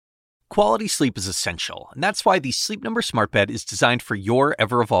Quality sleep is essential, and that's why the Sleep Number Smart Bed is designed for your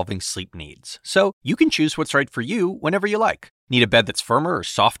ever-evolving sleep needs. So you can choose what's right for you whenever you like. Need a bed that's firmer or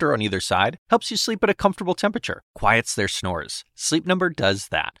softer on either side? Helps you sleep at a comfortable temperature, quiets their snores. Sleep Number does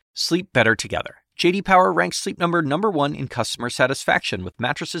that. Sleep better together. J.D. Power ranks Sleep Number #1 in customer satisfaction with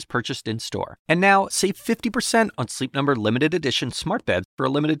mattresses purchased in-store. And now, save 50% on Sleep Number limited edition smart beds for a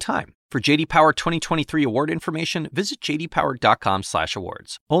limited time. For J.D. Power 2023 award information, visit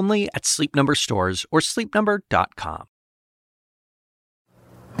jdpower.com/awards. Only at Sleep Number stores or sleepnumber.com.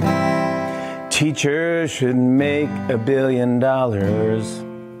 Teachers should make $1 billion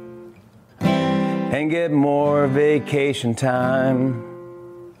and get more vacation time.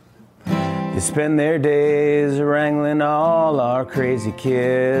 They spend their days wrangling all our crazy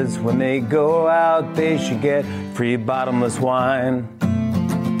kids. When they go out, they should get free bottomless wine.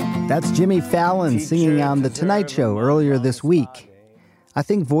 That's Jimmy Fallon singing on The Tonight Show earlier this week. I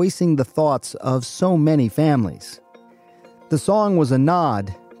think voicing the thoughts of so many families. The song was a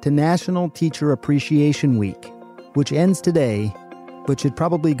nod to National Teacher Appreciation Week, which ends today, but should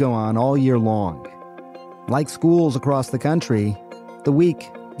probably go on all year long. Like schools across the country, the week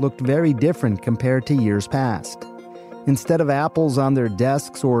looked very different compared to years past. Instead of apples on their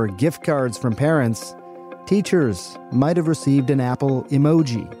desks or gift cards from parents, teachers might have received an Apple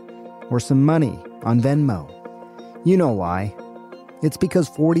emoji or some money on Venmo. You know why. It's because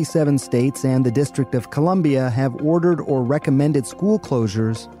 47 states and the District of Columbia have ordered or recommended school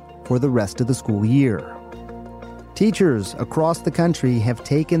closures for the rest of the school year. Teachers across the country have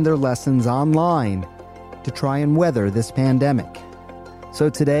taken their lessons online to try and weather this pandemic. So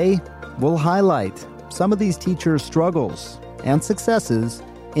today, we'll highlight some of these teachers' struggles and successes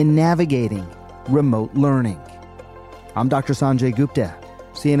in navigating remote learning. I'm Dr. Sanjay Gupta,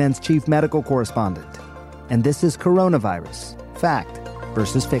 CNN's chief medical correspondent, and this is Coronavirus, Fact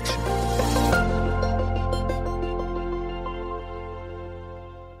versus Fiction.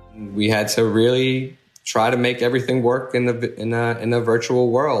 We had to really try to make everything work in the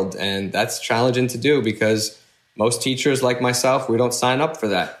virtual world, and that's challenging to do because most teachers like myself, we don't sign up for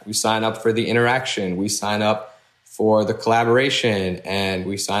that. We sign up for the interaction, we sign up for the collaboration, and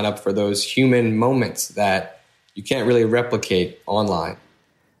we sign up for those human moments that you can't really replicate online.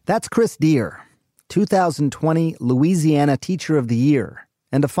 That's Chris Deere, 2020 Louisiana Teacher of the Year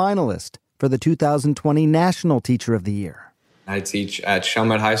and a finalist for the 2020 National Teacher of the Year. I teach at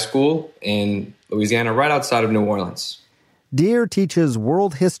Chalmette High School in Louisiana, right outside of New Orleans. Deere teaches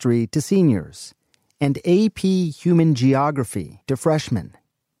world history to seniors and AP Human Geography to freshmen.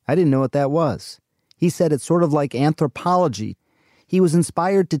 I didn't know what that was. He said it's sort of like anthropology. He was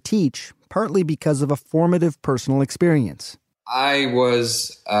inspired to teach partly because of a formative personal experience. I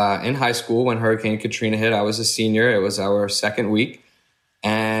was in high school when Hurricane Katrina hit. I was a senior. It was our second week,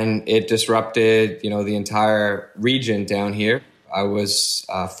 and it disrupted, the entire region down here. I was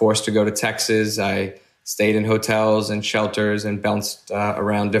forced to go to Texas. I stayed in hotels and shelters and bounced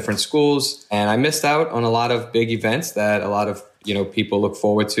around different schools. And I missed out on a lot of big events that a lot of, people look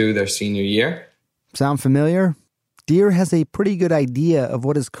forward to their senior year. Sound familiar? Deere has a pretty good idea of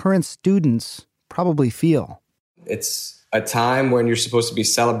what his current students probably feel. It's a time when you're supposed to be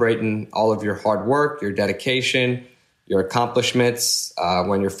celebrating all of your hard work, your dedication, your accomplishments,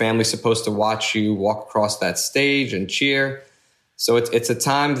 when your family's supposed to watch you walk across that stage and cheer. So it's a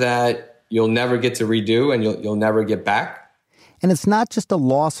time that you'll never get to redo and you'll never get back. And it's not just a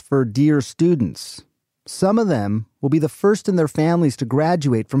loss for Deere students. Some of them will be the first in their families to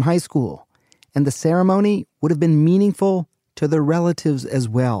graduate from high school, and the ceremony would have been meaningful to their relatives as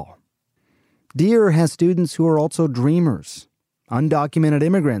well. Deere has students who are also dreamers, undocumented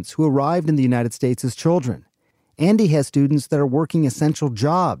immigrants who arrived in the United States as children. And he has students that are working essential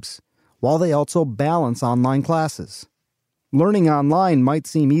jobs, while they also balance online classes. Learning online might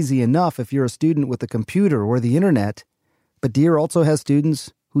seem easy enough if you're a student with a computer or the internet, but Deere also has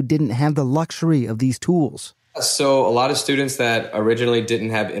students who didn't have the luxury of these tools. So a lot of students that originally didn't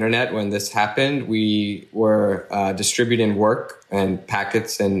have internet when this happened, we were distributing work and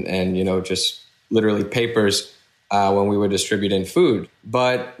packets and just literally papers when we were distributing food.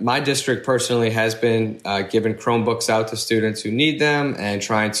 But my district personally has been giving Chromebooks out to students who need them and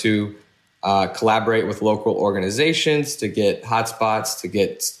trying to collaborate with local organizations to get hotspots, to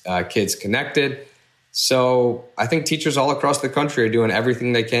get kids connected. So I think teachers all across the country are doing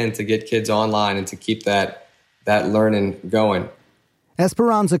everything they can to get kids online and to keep that learning going.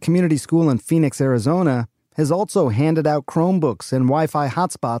 Esperanza Community School in Phoenix, Arizona, has also handed out Chromebooks and Wi-Fi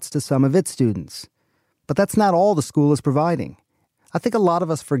hotspots to some of its students. But that's not all the school is providing. I think a lot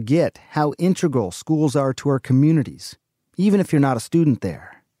of us forget how integral schools are to our communities, even if you're not a student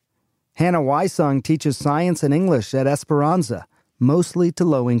there. Hannah Wysung teaches science and English at Esperanza, mostly to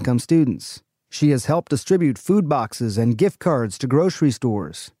low-income students. She has helped distribute food boxes and gift cards to grocery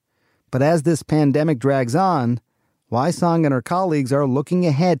stores. But as this pandemic drags on, Wysung and her colleagues are looking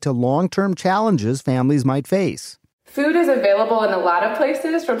ahead to long-term challenges families might face. Food is available in a lot of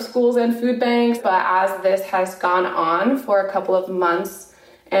places, from schools and food banks, but as this has gone on for a couple of months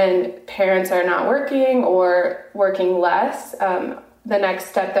and parents are not working or working less, the next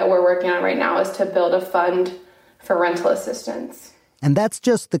step that we're working on right now is to build a fund for rental assistance. And that's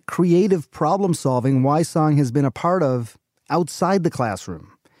just the creative problem-solving Wysung has been a part of outside the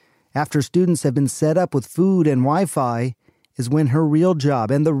classroom. After students have been set up with food and Wi-Fi is when her real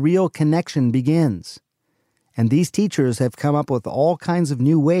job and the real connection begins. And these teachers have come up with all kinds of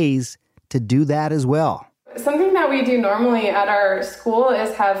new ways to do that as well. Something that we do normally at our school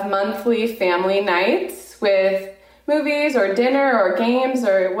is have monthly family nights with movies or dinner or games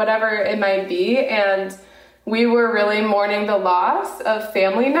or whatever it might be. And we were really mourning the loss of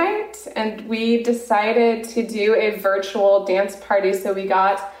family night. And we decided to do a virtual dance party. So we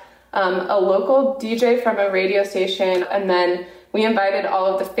got a local DJ from a radio station, and then we invited all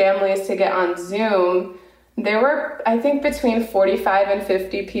of the families to get on Zoom. There were, I think, between 45 and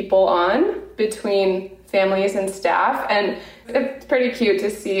 50 people on, between families and staff, and it's pretty cute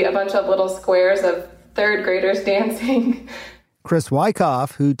to see a bunch of little squares of third graders dancing. Chris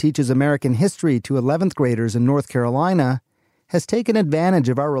Wyckoff, who teaches American history to 11th graders in North Carolina, has taken advantage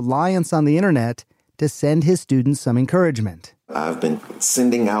of our reliance on the internet to send his students some encouragement. I've been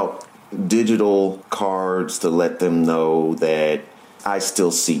sending out digital cards to let them know that I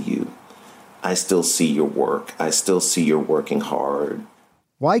still see you. I still see your work. I still see you're working hard.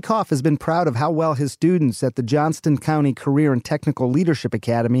 Wyckoff has been proud of how well his students at the Johnston County Career and Technical Leadership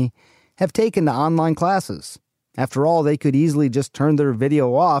Academy have taken to online classes. After all, they could easily just turn their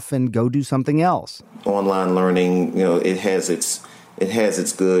video off and go do something else. Online learning, it has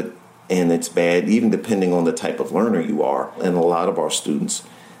its good and it's bad, even depending on the type of learner you are. And a lot of our students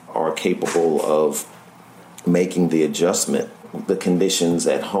are capable of making the adjustment. The conditions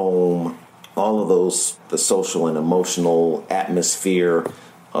at home, all of those, the social and emotional atmosphere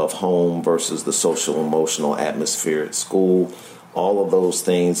of home versus the social emotional atmosphere at school, all of those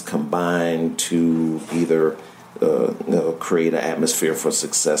things combine to either create an atmosphere for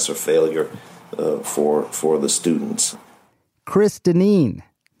success or failure for the students. Chris Deneen,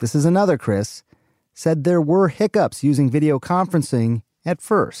 this is another Chris, said there were hiccups using video conferencing at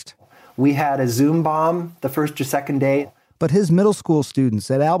first. We had a Zoom bomb the first or second day. But his middle school students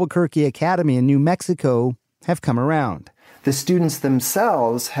at Albuquerque Academy in New Mexico have come around. The students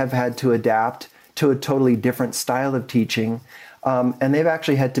themselves have had to adapt to a totally different style of teaching, and they've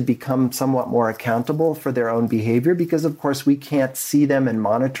actually had to become somewhat more accountable for their own behavior because, of course, we can't see them and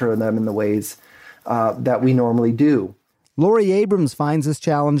monitor them in the ways that we normally do. Lori Abrams finds this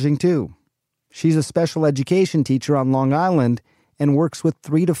challenging, too. She's a special education teacher on Long Island and works with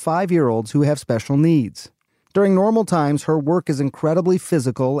 3 to 5-year-olds who have special needs. During normal times, her work is incredibly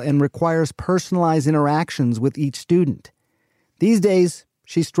physical and requires personalized interactions with each student. These days,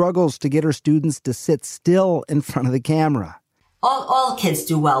 she struggles to get her students to sit still in front of the camera. All kids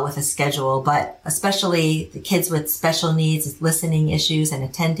do well with a schedule, but especially the kids with special needs, listening issues and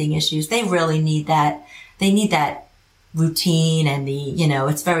attending issues, they really need that. They need that routine and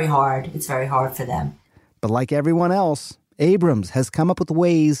it's very hard. It's very hard for them. But like everyone else, Abrams has come up with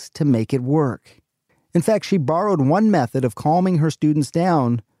ways to make it work. In fact, she borrowed one method of calming her students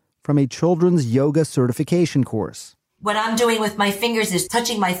down from a children's yoga certification course. What I'm doing with my fingers is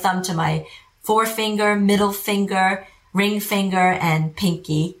touching my thumb to my forefinger, middle finger, ring finger, and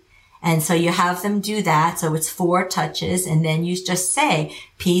pinky. And so you have them do that. So it's 4 touches. And then you just say,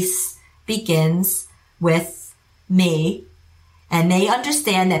 peace begins with me. And they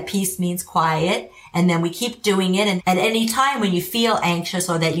understand that peace means quiet. And then we keep doing it. And at any time when you feel anxious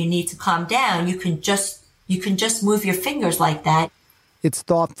or that you need to calm down, you can just move your fingers like that. It's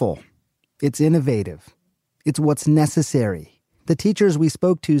thoughtful. It's innovative. It's what's necessary. The teachers we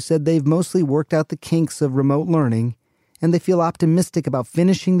spoke to said they've mostly worked out the kinks of remote learning, and they feel optimistic about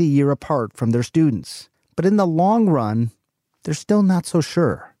finishing the year apart from their students. But in the long run, they're still not so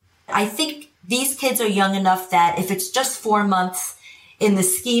sure. I think these kids are young enough that if it's just 4 months in the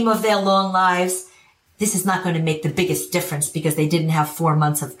scheme of their long lives, this is not going to make the biggest difference because they didn't have 4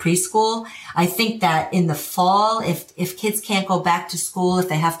 months of preschool. I think that in the fall, if kids can't go back to school, if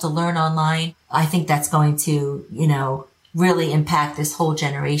they have to learn online, I think that's going to, really impact this whole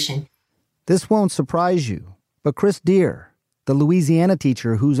generation. This won't surprise you, but Chris Deere, the Louisiana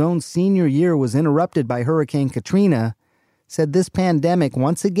teacher whose own senior year was interrupted by Hurricane Katrina, said this pandemic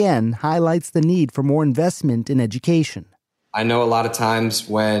once again highlights the need for more investment in education. I know a lot of times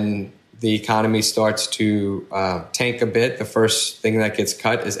when the economy starts to tank a bit, the first thing that gets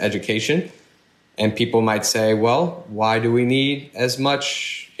cut is education. And people might say, well, why do we need as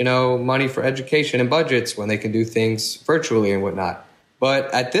much, money for education and budgets when they can do things virtually and whatnot?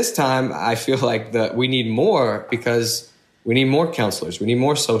 But at this time, I feel like we need more because we need more counselors, we need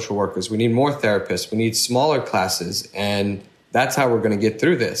more social workers, we need more therapists, we need smaller classes, and that's how we're going to get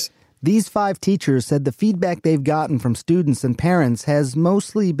through this. These 5 teachers said the feedback they've gotten from students and parents has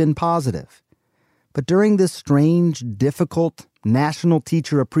mostly been positive. But during this strange, difficult National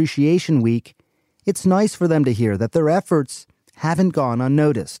Teacher Appreciation Week, it's nice for them to hear that their efforts haven't gone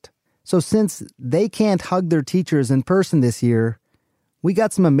unnoticed. So since they can't hug their teachers in person this year, we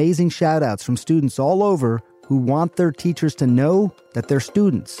got some amazing shout-outs from students all over who want their teachers to know that their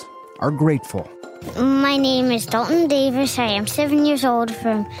students are grateful. My name is Dalton Davis. I am 7 years old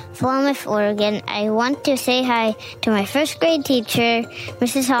from Falmouth, Oregon. I want to say hi to my first grade teacher,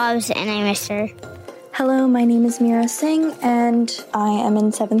 Mrs. Hobbs, and I miss her. Hello, my name is Mira Singh, and I am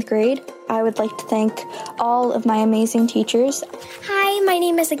in 7th grade. I would like to thank all of my amazing teachers. Hi, my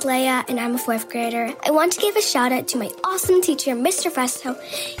name is Aglaia, and I'm a 4th grader. I want to give a shout out to my awesome teacher, Mr. Festo.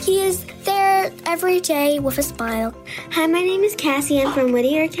 He is there every day with a smile. Hi, my name is Cassie. I'm from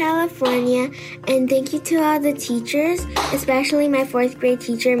Whittier, California, and thank you to all the teachers, especially my 4th grade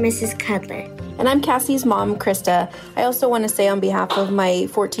teacher, Mrs. Cutler. And I'm Cassie's mom, Krista. I also want to say on behalf of my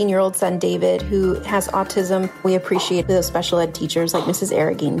 14-year-old son, David, who has autism, we appreciate the special ed teachers like Mrs.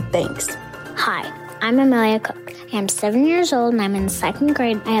 Aragine. Thanks. Hi, I'm Amelia Cook. I am 7 years old and I'm in 2nd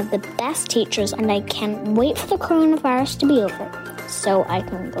grade. I have the best teachers and I can't wait for the coronavirus to be over so I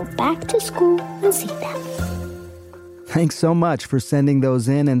can go back to school and see them. Thanks so much for sending those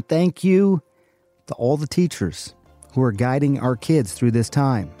in, and thank you to all the teachers who are guiding our kids through this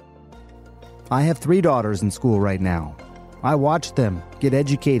time. I have 3 daughters in school right now. I watch them get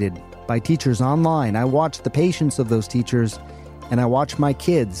educated by teachers online. I watch the patience of those teachers, and I watch my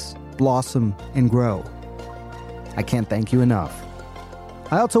kids blossom and grow. I can't thank you enough.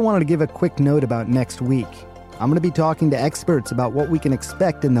 I also wanted to give a quick note about next week. I'm going to be talking to experts about what we can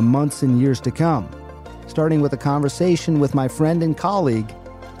expect in the months and years to come, starting with a conversation with my friend and colleague,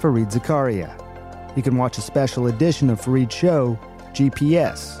 Fareed Zakaria. You can watch a special edition of Fareed's show,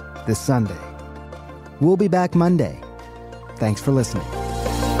 GPS, this Sunday. We'll be back Monday. Thanks for listening.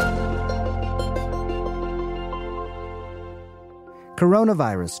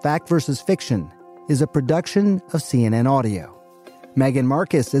 Coronavirus, Fact vs. Fiction is a production of CNN Audio. Megan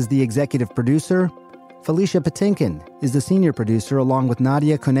Marcus is the executive producer. Felicia Patinkin is the senior producer, along with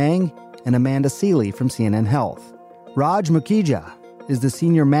Nadia Konang and Amanda Seeley from CNN Health. Raj Mukhija is the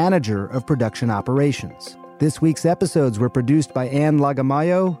senior manager of production operations. This week's episodes were produced by Ann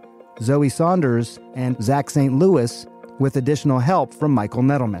Lagamayo, Zoe Saunders, and Zach St. Louis, with additional help from Michael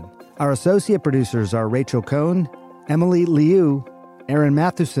Nettleman. Our associate producers are Rachel Cohn, Emily Liu, Aaron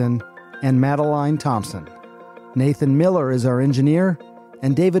Mathewson, and Madeline Thompson. Nathan Miller is our engineer,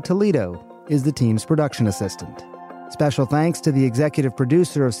 and David Toledo is the team's production assistant. Special thanks to the executive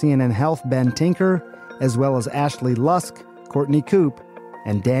producer of CNN Health, Ben Tinker, as well as Ashley Lusk, Courtney Koop,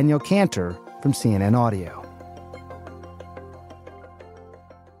 and Daniel Cantor from CNN Audio.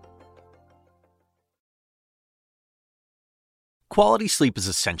 Quality sleep is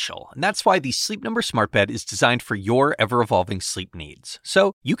essential, and that's why the Sleep Number Smart Bed is designed for your ever-evolving sleep needs.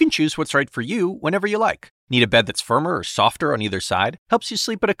 So you can choose what's right for you whenever you like. Need a bed that's firmer or softer on either side? Helps you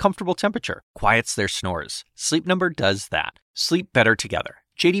sleep at a comfortable temperature, quiets their snores. Sleep Number does that. Sleep better together.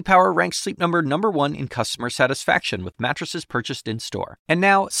 J.D. Power ranks Sleep Number #1 in customer satisfaction with mattresses purchased in-store. And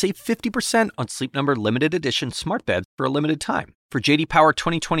now, save 50% on Sleep Number limited edition smart beds for a limited time. For J.D. Power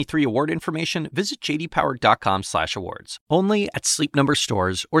 2023 award information, visit jdpower.com/awards. Only at Sleep Number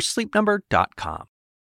stores or sleepnumber.com.